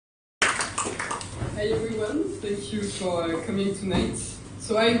Hi everyone, thank you for coming tonight.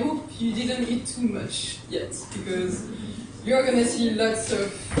 So I hope you didn't eat too much yet, because you're gonna see lots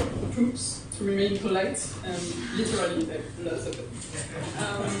of poops, to remain polite, literally like, lots of it.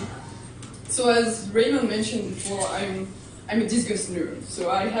 So as Raymond mentioned before, I'm a disgust nerd, so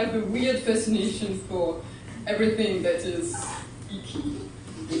I have a weird fascination for everything that is icky.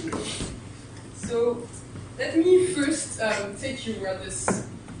 So let me first take you where this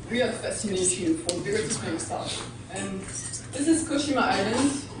weird fascination for diversifying started. And this is Koshima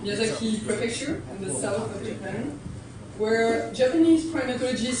Island, Miyazaki Prefecture, in the south of Japan, where Japanese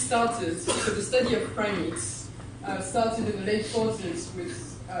primatology started. So the study of primates started in the late 40s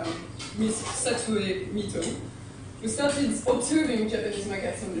with Miss Satue Mito, who started observing Japanese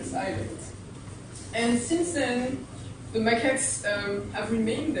macaques on this island. And since then, the macaques have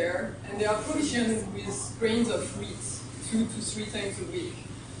remained there, and they are provisioned with grains of wheat 2 to 3 times a week.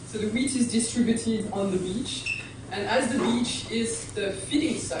 So the wheat is distributed on the beach, and as the beach is the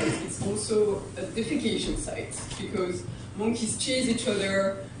feeding site, it's also a defecation site, because monkeys chase each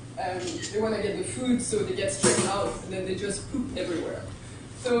other, they want to get the food, so they get straight out, and then they just poop everywhere.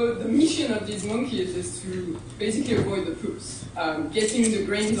 So the mission of these monkeys is to basically avoid the poops, getting the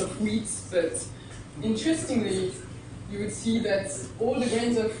grains of wheat, but interestingly, you would see that all the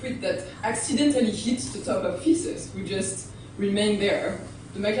grains of wheat that accidentally hit the top of feces would just remain there.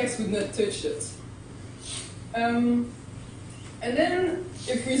 The macaques would not touch it. And then,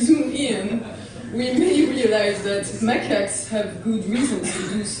 if we zoom in, we may realize that macaques have good reasons to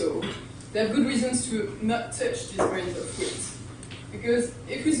do so. They have good reasons to not touch these grains of wheat. Because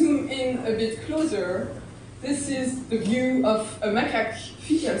if we zoom in a bit closer, this is the view of a macaque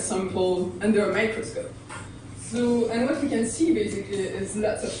fecal sample under a microscope. So, and what we can see basically is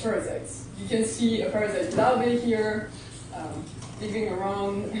lots of parasites. You can see a parasite larvae here, living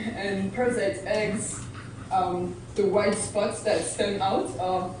around, and parasite eggs. The white spots that stand out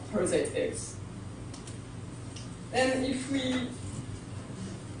are parasite eggs. And if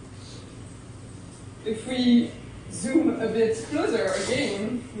we zoom a bit closer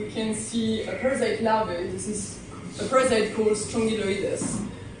again, we can see a parasite larvae. This is a parasite called Strongyloides,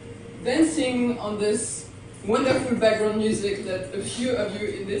 dancing on this wonderful background music that a few of you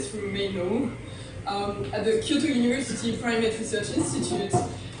in this room may know. At the Kyoto University Primate Research Institute,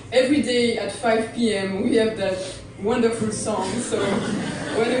 every day at 5 p.m. we have that wonderful song. So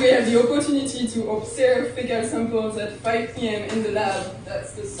when we have the opportunity to observe fecal samples at 5 p.m. in the lab,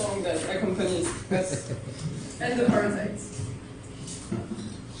 that's the song that accompanies us and the parasites.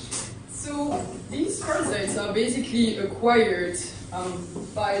 So these parasites are basically acquired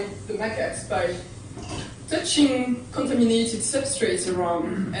by the macaques by touching contaminated substrates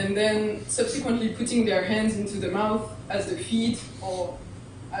around and then subsequently putting their hands into the mouth as the feed, or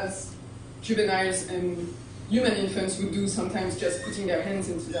as juveniles and human infants would do, sometimes just putting their hands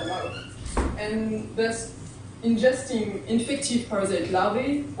into their mouth. And thus ingesting infective parasite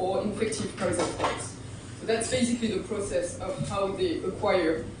larvae or infective parasite eggs. So that's basically the process of how they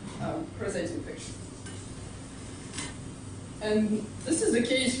acquire parasite infection. And this is the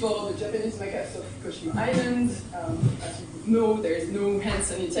case for the Japanese macaques of Koshima Island. As you know, there is no hand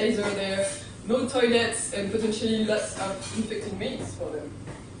sanitizer there, no toilets, and potentially lots of infected mates for them.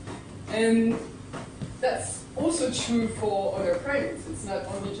 And that's also true for other primates. It's not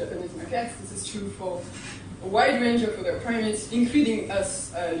only Japanese macaques, this is true for a wide range of other primates, including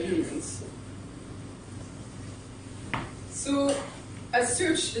us humans. So, as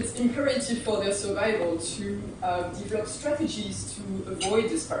such, it's imperative for their survival to develop strategies to avoid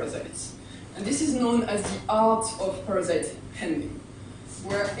these parasites. And this is known as the art of parasite handling,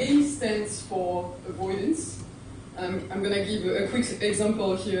 where A stands for avoidance. I'm going to give a quick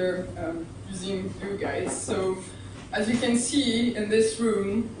example here using you guys. So, as you can see in this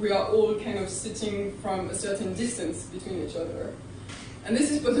room, we are all kind of sitting from a certain distance between each other. And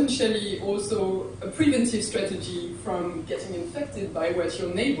this is potentially also a preventive strategy from getting infected by what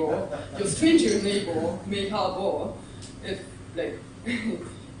your neighbor, your stranger neighbor, may harbor. If, like,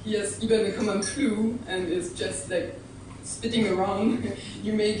 he has even a common flu and is just, like, spitting around,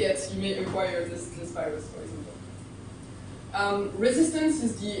 you may acquire this virus, for example. Resistance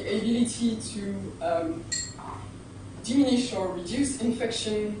is the ability to diminish or reduce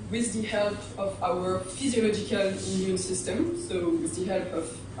infection with the help of our physiological immune system, so with the help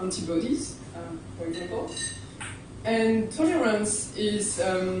of antibodies, for example. And tolerance is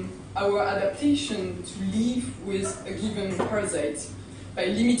our adaptation to live with a given parasite by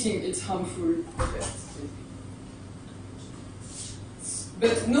limiting its harmful effects.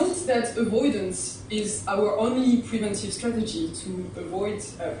 But note that avoidance is our only preventive strategy to avoid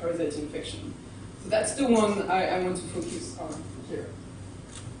parasite infection. So that's the one I want to focus on here.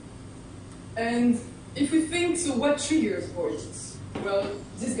 And if we think, so what triggers avoidance? Well,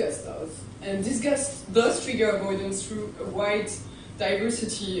 disgust does. And disgust does trigger avoidance through a wide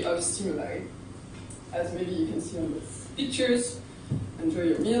diversity of stimuli. As maybe you can see on the pictures, enjoy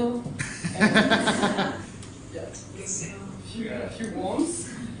your meal, and yeah, a few warmths.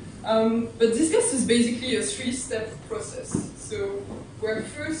 But disgust is basically a three-step process. So where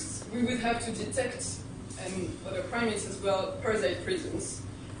first we would have to detect, and other primates as well, parasite presence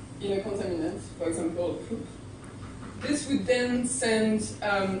in a contaminant, for example, poop. This would then send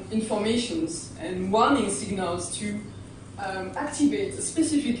informations and warning signals to activate a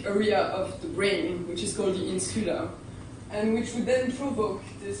specific area of the brain, which is called the insula, and which would then provoke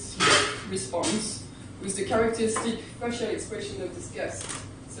this response with the characteristic facial expression of disgust,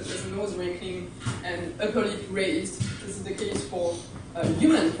 such as nose wrinkling and upper lip raised. This is the case for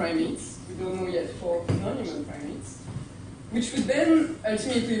human primates. We don't know yet for non-human primates, which would then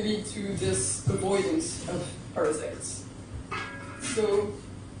ultimately lead to this avoidance of parasites. So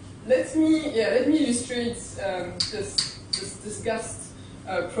let me illustrate this disgust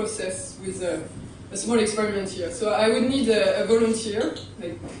process with a small experiment here. So I would need a volunteer,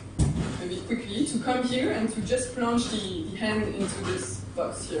 like maybe quickly, to come here and to just plunge the hand into this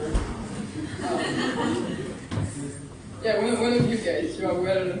box here. Yeah, one of you guys, you are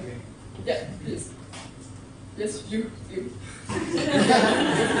well. Yeah, please. Yes, you.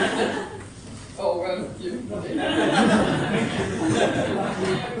 Oh, well, you. Okay.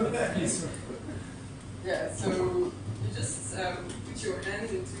 Yeah, so you just put your hand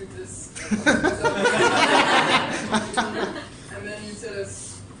into this, and then you tell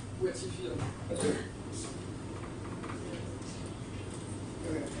us what you feel. Okay.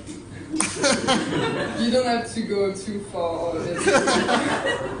 You don't have to go too far.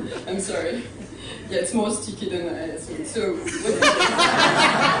 I'm sorry. Yeah, it's more sticky than I assumed. So,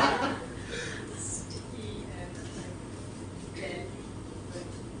 sticky and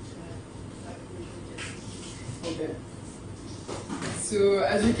okay. So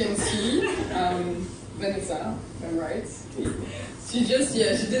as you can see, Vanessa, if I'm right, she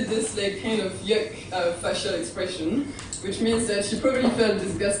did this like kind of yuck facial expression, which means that she probably felt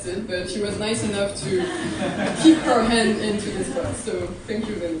disgusted, but she was nice enough to keep her hand into this box. So thank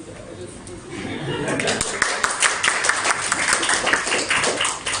you, Vanessa.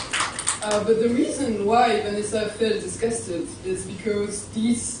 But the reason why Vanessa felt disgusted is because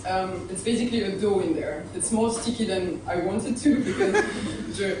these, it's basically a dough in there. It's more sticky than I wanted to, because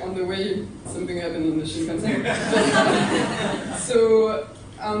on the way something happened in the Shinkansen. So,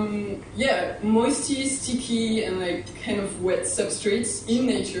 yeah, moisty, sticky, and like kind of wet substrates in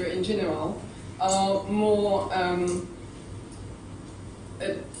nature in general are more,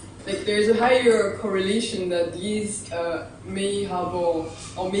 like there's a higher correlation that these may harbor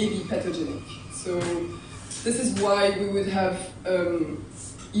or may be pathogenic. So this is why we would have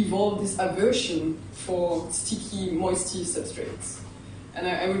evolved this aversion for sticky, moisty substrates. And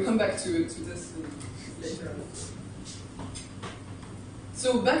I will come back to this later on.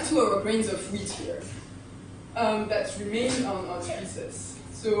 So back to our grains of wheat here that remain on our species.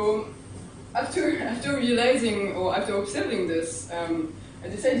 So after realizing or after observing this, I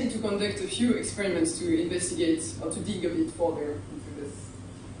decided to conduct a few experiments to investigate or to dig a bit further into this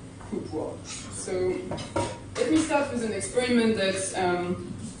poop world. So let me start with an experiment that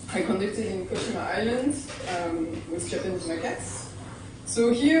I conducted in Koshima Island with Japanese macaques.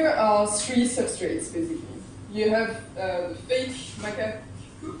 So here are three substrates basically. You have the fake macaque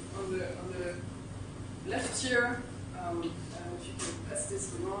poop on the left here. I don't know if you can pass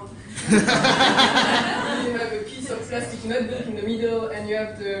this around. You have a piece of plastic notebook in the middle, and you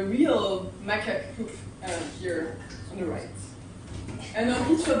have the real macaque poop here on the right. And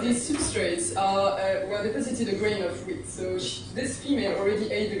on each of these substrates were deposited a grain of wheat. So this female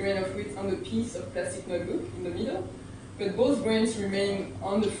already ate the grain of wheat on the piece of plastic notebook in the middle, but both grains remain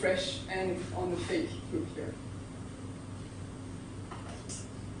on the fresh and on the fake poop here.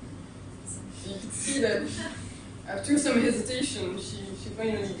 So you can see that after some hesitation, she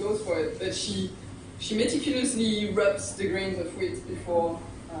finally goes for it, but she meticulously rubs the grains of wheat before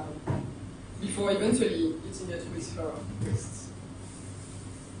eventually eating it with her wrists.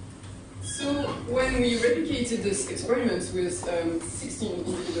 So when we replicated this experiment with 16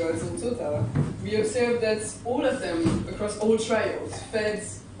 individuals in total, we observed that all of them, across all trials, fed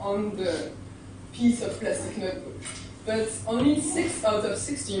on the piece of plastic notebook. But only 6 out of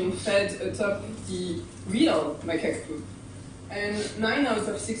 16 fed atop the real macaque poop, and 9 out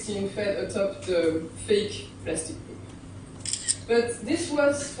of 16 fed atop the fake plastic poop. But this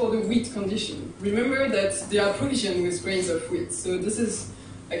was for the wheat condition. Remember that they are provisioned with grains of wheat, so this is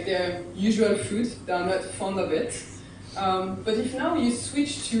like their usual food. They are not fond of it. But if now you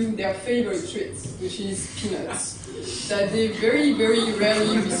switch to their favorite treat, which is peanuts, that they very, very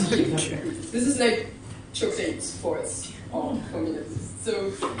rarely receive, this is like chocolate for us, or for me at least.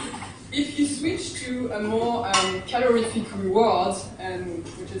 So if you switch to a more calorific reward, and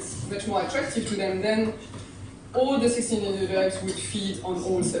which is much more attractive to them, then all the 16 individuals would feed on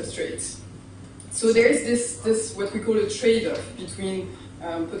all substrates. So there is this what we call a trade-off between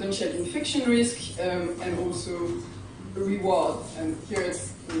potential infection risk and also a reward, and here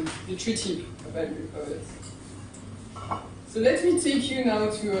it's the nutritive value of it. So let me take you now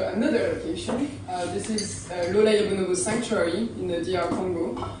to another location. This is Lola Yabonobo Sanctuary in the DR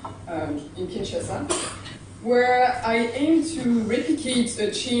Congo, in Kinshasa, where I aim to replicate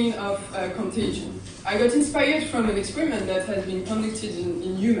a chain of contagion. I got inspired from an experiment that has been conducted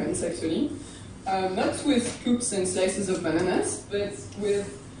in humans, actually, not with poops and slices of bananas, but with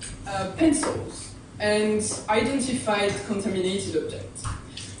pencils and identified contaminated objects.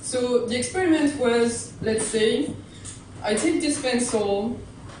 So the experiment was, let's say, I take this pencil,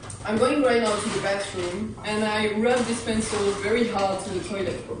 I'm going right now to the bathroom, and I rub this pencil very hard to the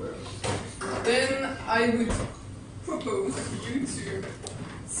toilet cover. Then I would propose to you to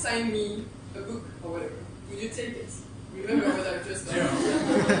sign me a book or whatever. Would you take it? Remember what I've just done.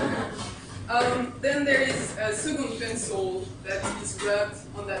 Then there is a second pencil that is rubbed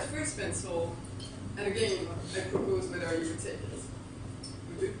on that first pencil, and again, I propose whether you would take it.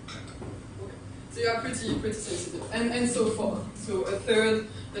 Would you? Okay. So you are pretty sensitive, and so forth. So a third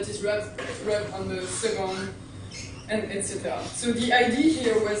that is rubbed on the second, and etc. So the idea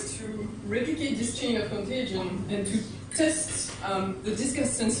here was to replicate this chain of contagion and to test the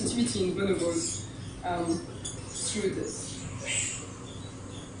disgust sensitivity in bonobos through this.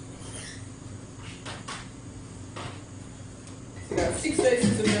 So there are 6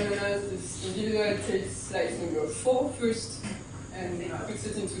 slices of bananas. This individual takes slice number 4 first and puts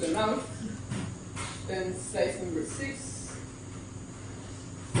it into the mouth. Then slice number 6.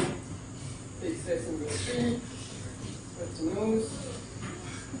 Takes slice number 3. What's the nose?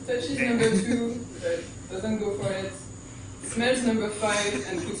 Touches number 2, but doesn't go for it. Smells number 5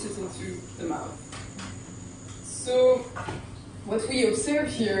 and puts it into the mouth. So what we observe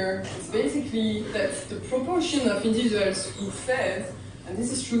here is basically that the proportion of individuals who fed, and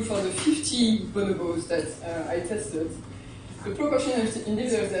this is true for the 50 bonobos that I tested, the proportion of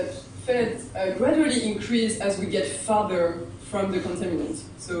individuals that fed gradually increase as we get farther from the contaminant,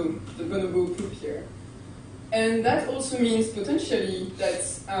 so the bonobo poop here. And that also means potentially that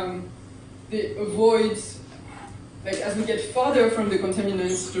they avoid, like as we get farther from the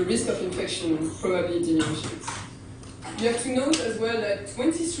contaminants, the risk of infection probably diminishes. You have to note as well that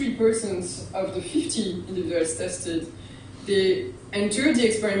 23% of the 50 individuals tested, they entered the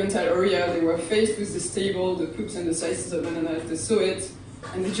experimental area, they were faced with this table, the poops and the slices of bananas, they saw it,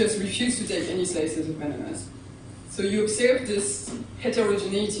 and they just refused to take any slices of bananas. So you observe this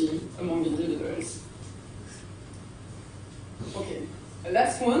heterogeneity among individuals. Okay, the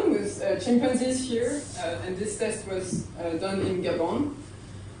last one was chimpanzees here, and this test was done in Gabon.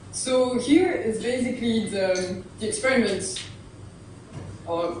 So here is basically the experiment,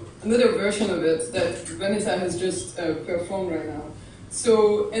 or another version of it that Vanessa has just performed right now.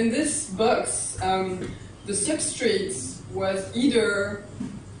 So in this box, the substrate was either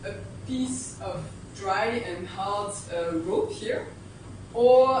a piece of dry and hard rope here,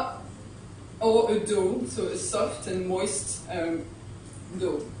 or a dough, so a soft and moist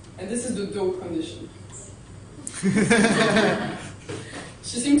dough. And this is the dough condition.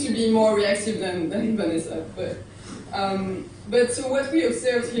 She seemed to be more reactive than Vanessa, but so what we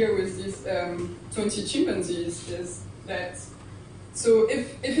observed here with these 20 chimpanzees is that, so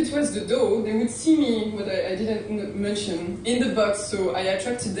if it was the dough, they would see me, what I didn't mention, in the box, so I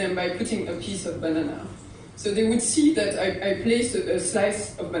attracted them by putting a piece of banana. So they would see that I placed a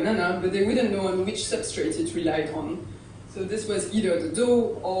slice of banana, but they wouldn't know on which substrate it relied on. So this was either the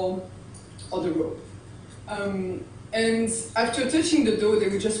dough or the rope. And after touching the dough, they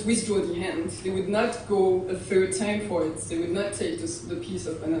would just withdraw the hand. They would not go a third time for it. They would not take the piece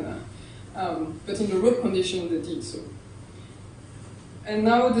of banana. But in the rope condition, they did so. And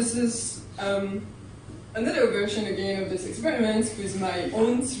now this is another version again of this experiment with my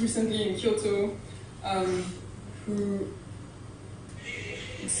aunt recently in Kyoto, who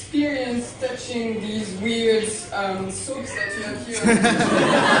experienced touching these weird soaps that you have here.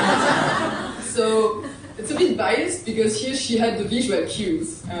 So it's a bit biased because here she had the visual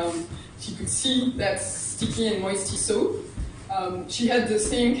cues. She could see that sticky and moisty soap. she had the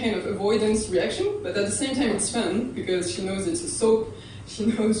same kind of avoidance reaction, but at the same time it's fun because she knows it's a soap, she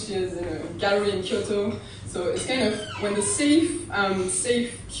knows she is in a gallery in Kyoto, so it's kind of when the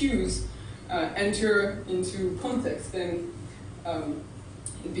safe cues enter into context, then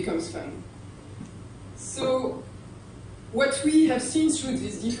it becomes fun. So what we have seen through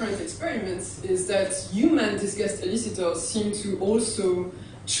these different experiments is that human disgust elicitors seem to also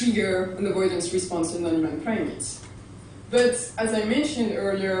trigger an avoidance response in non-human primates. But as I mentioned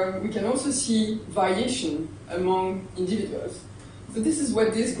earlier, we can also see variation among individuals. So this is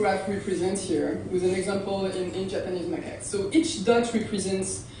what this graph represents here, with an example in Japanese macaques. So each dot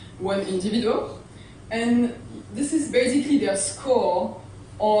represents one individual, and this is basically their score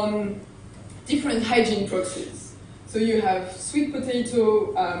on different hygiene proxies. So you have sweet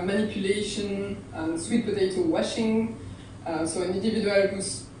potato manipulation, sweet potato washing. So an individual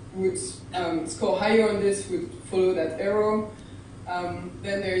who would score higher on this would follow that arrow.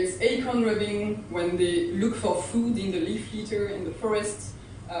 Then there is acorn rubbing, when they look for food in the leaf litter in the forest.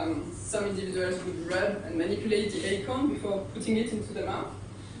 Some individuals would rub and manipulate the acorn before putting it into the mouth.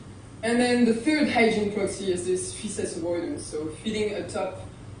 And then the third hygiene proxy is this feces avoidance, so feeding atop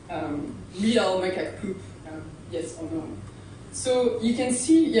real macaque poop, yes or no. So you can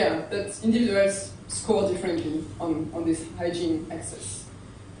see, yeah, that individuals score differently on this hygiene axis.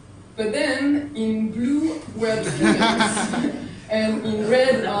 But then in blue were the females, and in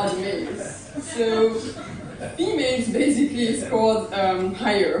red are the males. So females basically scored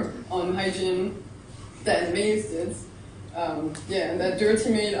higher on hygiene than males did. Yeah, and that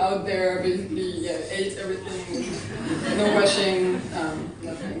dirty male out there basically ate everything, no washing,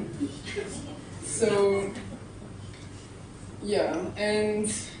 nothing. So, yeah,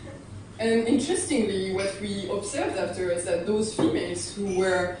 and interestingly, what we observed after is that those females who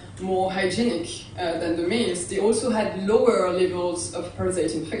were more hygienic than the males, they also had lower levels of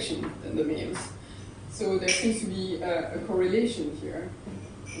parasite infection than the males. So there seems to be a correlation here,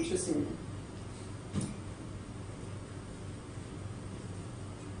 interestingly.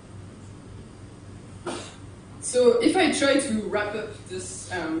 So if I try to wrap up this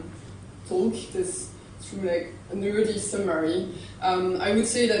talk, through like a nerdy summary, I would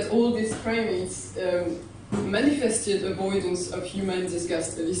say that all these primates manifested avoidance of human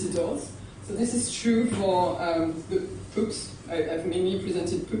disgust elicitors. So this is true for the poops. I've mainly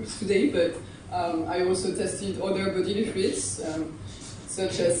presented poops today, but I also tested other bodily fluids,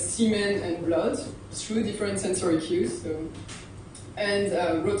 such as semen and blood, through different sensory cues,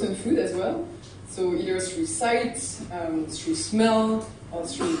 and rotten food as well. So either through sight, through smell, or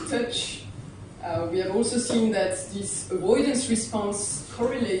through touch. We have also seen that this avoidance response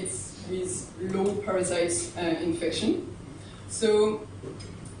correlates with low parasite infection. So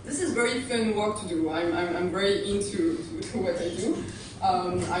this is very fun work to do. I'm very into what I do.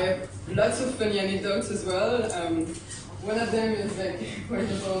 I have lots of funny anecdotes as well. One of them is like, for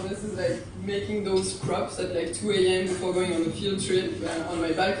example, this is like making those crops at like 2 a.m. before going on a field trip on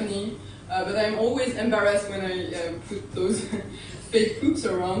my balcony. But I'm always embarrassed when I put those fake poops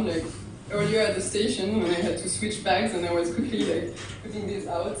around, like earlier at the station when I had to switch bags and I was quickly like putting these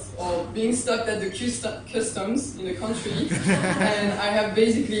out, or being stopped at the customs in the country. And I have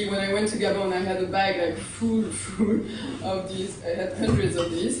basically, when I went to Gabon, I had a bag like full of these. I had hundreds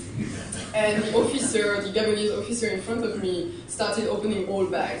of these. And the officer, the Gabonese officer in front of me, started opening all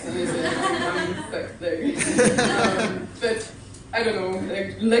bags, and I said, I'm fucked there. But I don't know,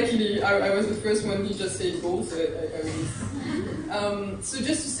 like, luckily I was the first one who just said go, so I win. So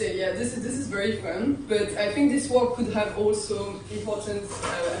just to say, yeah, this is very fun, but I think this work could have also important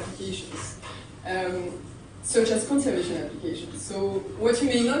applications, such as conservation applications. So what you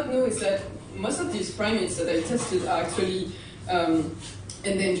may not know is that most of these primates that I tested are actually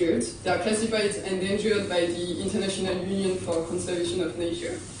endangered. They are classified as endangered by the International Union for Conservation of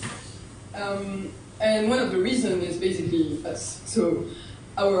Nature. And one of the reasons is basically us. So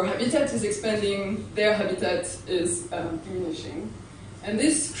our habitat is expanding, their habitat is diminishing. And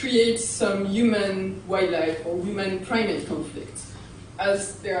this creates some human-wildlife or human-primate conflict.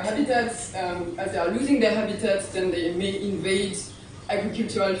 As their habitats, as they are losing their habitats, then they may invade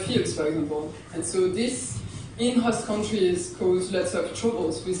agricultural fields, for example. And so this, in host countries, cause lots of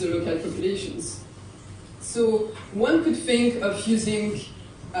troubles with the local populations. So one could think of using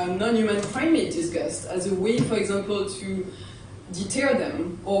non-human primate disgust as a way, for example, to deter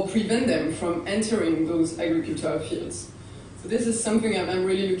them or prevent them from entering those agricultural fields. So this is something I'm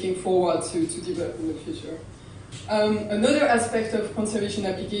really looking forward to develop in the future. Another aspect of conservation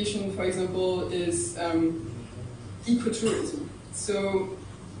application, for example, is ecotourism. So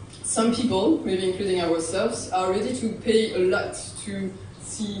some people, maybe including ourselves, are ready to pay a lot to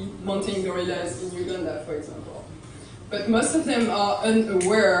see mountain gorillas in Uganda, for example. But most of them are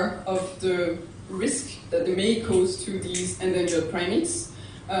unaware of the risk that they may cause to these endangered primates,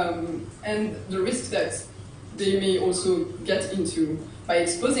 and the risk that they may also get into by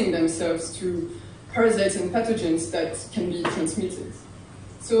exposing themselves to parasites and pathogens that can be transmitted.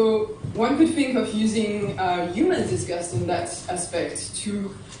 So one could think of using human disgust in that aspect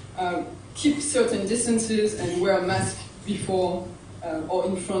to keep certain distances and wear a mask before or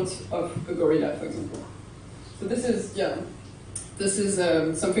in front of a gorilla, for example. So this is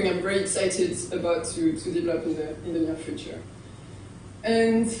something I'm very excited about to develop in the near future.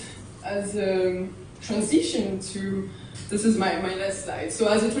 And as a transition to, this is my last slide. So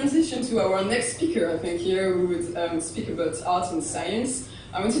as a transition to our next speaker, I think here we would speak about art and science.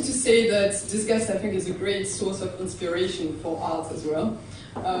 I wanted to say that disgust, I think, is a great source of inspiration for art as well.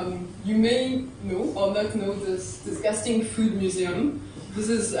 You may know or not know this disgusting food museum. This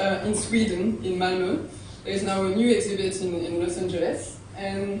is in Sweden, in Malmö. There is now a new exhibit in Los Angeles,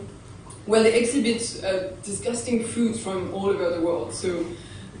 and well, they exhibit disgusting food from all over the world. So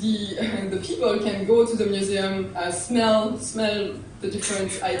the people can go to the museum, smell the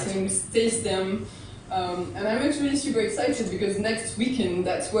different items, taste them, and I'm actually super excited because next weekend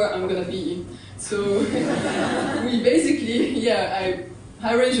that's where I'm gonna be. So we basically, I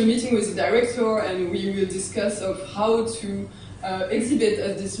arranged a meeting with the director, and we will discuss of how to exhibit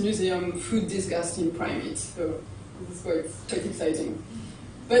at this museum food disgust in primates. So this is quite exciting.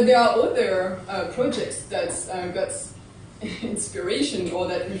 But there are other projects that got inspiration or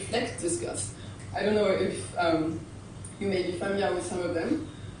that reflect disgust. I don't know if you may be familiar with some of them.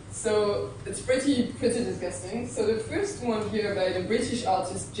 So it's pretty disgusting. So the first one here by the British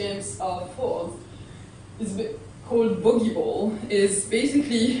artist James R. Ford is called Bogey Ball, is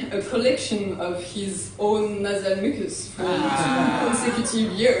basically a collection of his own nasal mucus from 2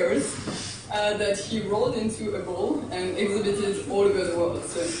 consecutive years that he rolled into a bowl and exhibited all over the world.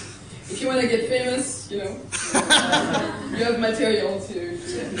 So if you want to get famous, you know, you have material to do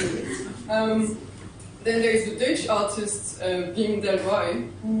it. Then there is the Dutch artist Wim Delvoye,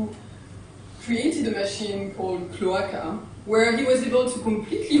 who created a machine called Cloaca, where he was able to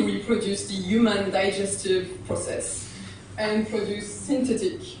completely reproduce the human digestive process and produce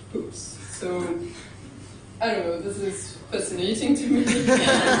synthetic poops. So, I don't know, this is fascinating to me.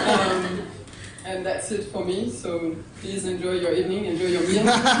 And that's it for me, so please enjoy your evening, enjoy your meal.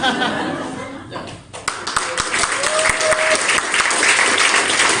 Yeah.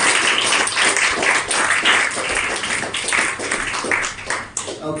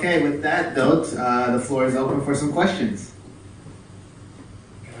 Okay, with that note, the floor is open for some questions.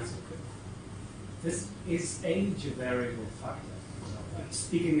 This is age a variable factor?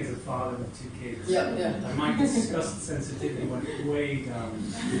 Speaking as a father of 2 kids, I might discuss the sensitivity went way down.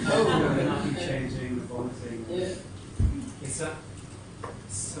 The nappy changing, the vomiting. Yeah. Is that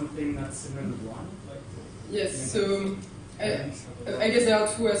something that's similar to one? Yes, so I guess there are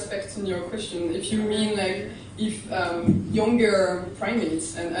 2 aspects in your question. If you mean like if younger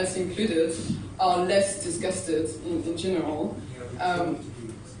primates, and us included, are less disgusted in general.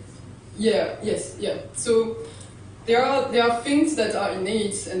 So there are things that are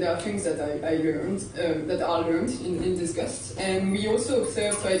innate, and there are things that I learned that are learned in disgust. And we also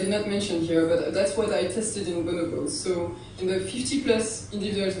observed, so I did not mention here, but that's what I tested in bonobos. So in the 50+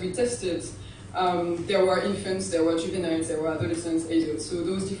 individuals we tested, there were infants, there were juveniles, there were adolescents, adults, so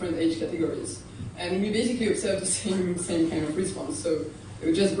those different age categories. And we basically observed the same kind of response. So they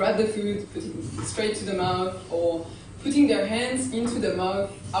would just grab the food, put it straight to the mouth, or putting their hands into the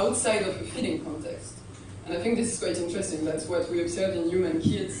mouth outside of a feeding context. And I think this is quite interesting. That's what we observed in human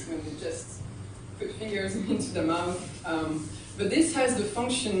kids when they just put fingers into the mouth. But this has the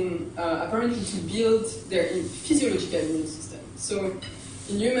function, apparently, to build their physiological immune system. So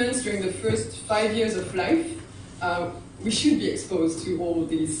in humans, during the first 5 years of life, we should be exposed to all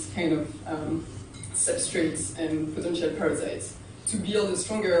these kind of substrates and potential parasites to build a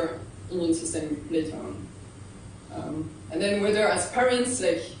stronger immune system later on. And then whether as parents,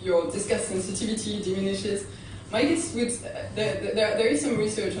 like your disgust sensitivity diminishes, my guess would, there is some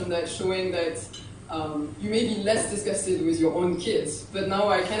research on that showing that you may be less disgusted with your own kids, but now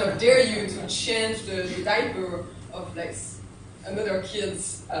I kind of dare you to change the diaper of like another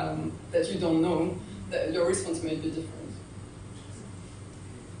kids that you don't know, that your response may be different.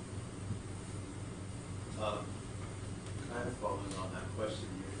 Kind of following on that question,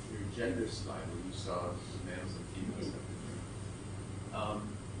 your gender slide where you saw males and females.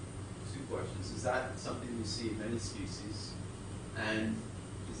 2 questions. Is that something you see in many species? And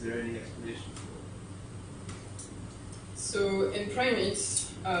Is there any explanation? So in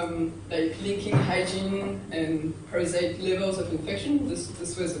primates, like linking hygiene and parasite levels of infection, this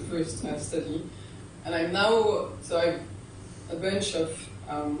was the first study. And I have a bunch of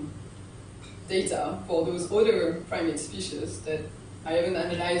data for those other primate species that I haven't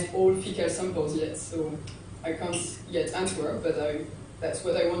analyzed all fecal samples yet, so I can't yet answer, but that's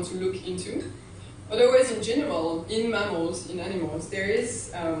what I want to look into. Otherwise, in general, in mammals, in animals, there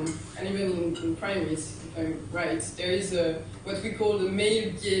is, and even in primates, if I'm right, there is what we call the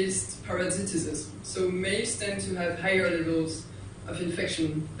male-based parasitism. So males tend to have higher levels of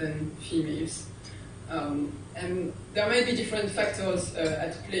infection than females. And there might be different factors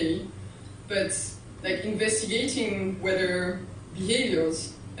at play, but like investigating whether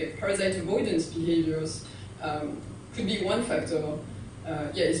behaviors, like parasite avoidance behaviors, could be one factor.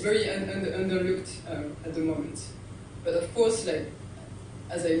 It's very underlooked at the moment. But of course, like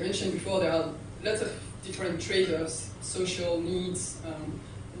as I mentioned before, there are lots of different trade-offs: social needs,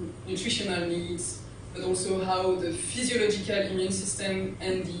 nutritional needs, but also how the physiological immune system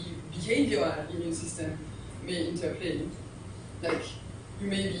and the behavioral immune system may interplay. Like, you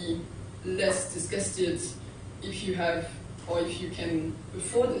may be less disgusted if you have, or if you can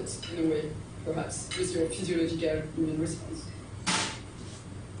afford it in a way, perhaps, with your physiological immune response.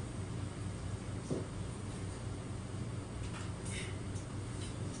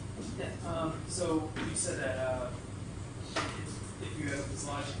 So you said that if you have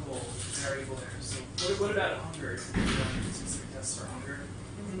physiological variable there, so what about hunger? If you're doing specific tests for hunger,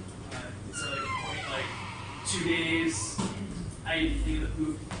 is there like a point, like 2 days, I eat the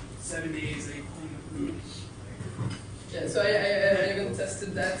poop, 7 days, I eat the poop? Yeah, so I haven't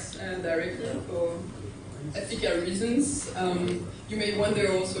tested that directly for ethical reasons. You may wonder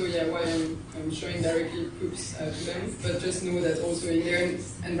also, why I'm showing directly poops to them, but just know that also in their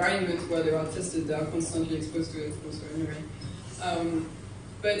environment where they are tested, they are constantly exposed to it also anyway.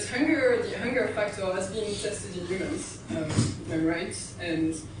 But the hunger factor has been tested in humans, if I'm right,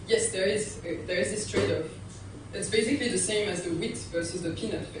 and yes, there is this trade-off. It's basically the same as the wheat versus the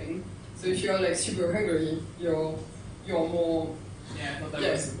peanut thing. So if you're like super hungry, you're more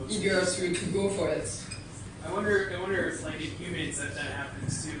eager to go for it. I wonder if like in humans that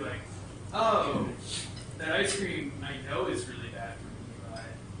happens too, like, oh, that ice cream I know is really bad for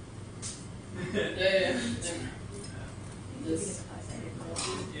me, but Yes.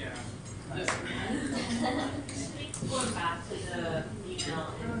 Going back to the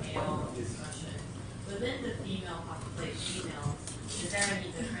female and male discussion, within the female population, is there any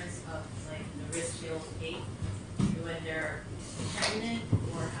difference of like the risk they'll take when they're pregnant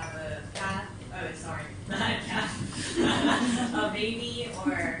or have a calf? Oh, sorry, not a calf, a baby,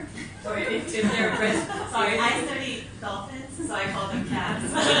 or if they're breast. Sorry, I study dolphins, so I call them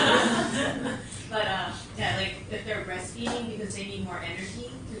calves. But like if they're breastfeeding because they need more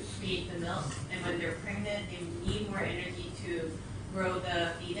energy to create the milk, and when they're pregnant, they need more energy to grow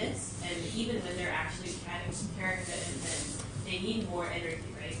the fetus, and even when they're actually caring for the infant, they need more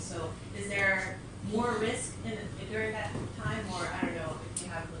energy, right? So is there more risk during that time, or I don't know if you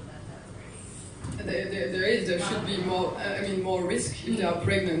have looked at that already? There should be more risk if they are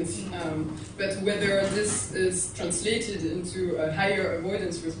pregnant, but whether this is translated into a higher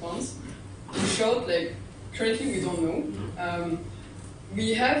avoidance response, in short, like currently we don't know.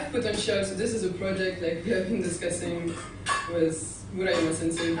 We have potential, so this is a project like we have been discussing with Murayama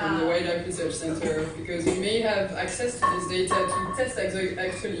Sensei from the Wildlife Research Center, because we may have access to this data to test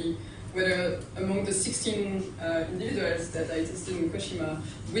actually whether among the 16 individuals that I tested in Koshima,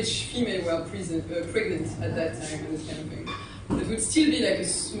 which female were pregnant at that time and this kind of thing. It would still be like a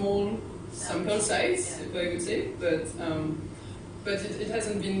small sample size, if I would say, but it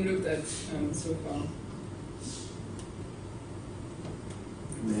hasn't been looked at so far.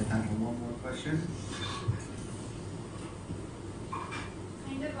 We have time for one more question.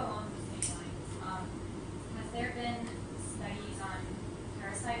 Kind of along the same lines, has there been studies on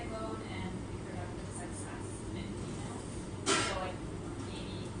parasite load and reproductive success in females? So like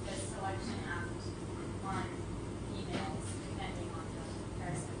maybe the selection act on females depending on the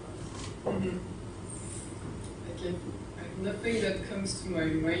parasite load? Okay. Nothing that comes to my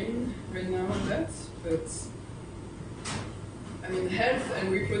mind right now on that, but I mean, health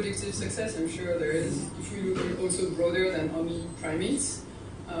and reproductive success, I'm sure there is, if we look also broader than only primates.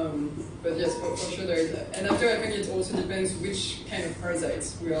 But yes, for sure there is that. And after, I think it also depends which kind of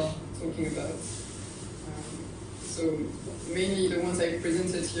parasites we are talking about. So mainly the ones I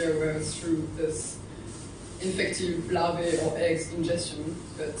presented here were through this infective larvae or eggs ingestion,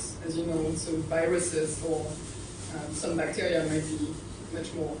 but as you know, also viruses or some bacteria might be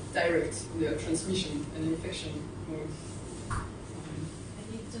much more direct in their transmission and infection mode. I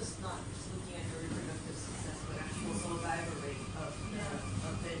think just not looking at the reproductive success, but actual survival rate of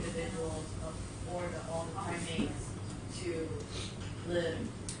the individuals or all the primates to live,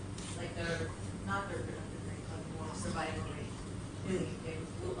 like not their reproductive rate, but more survival rate. They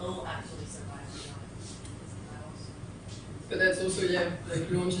will actually survive beyond it. But that's also,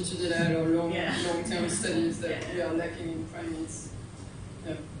 like longitudinal or long-term studies that we are lacking in primates.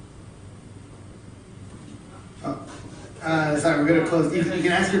 Yeah. Sorry, we're going to close. You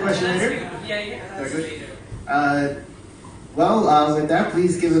can ask your question later? Yeah. Well, with that,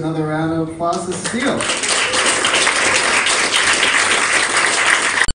 please give another round of applause to Cécile.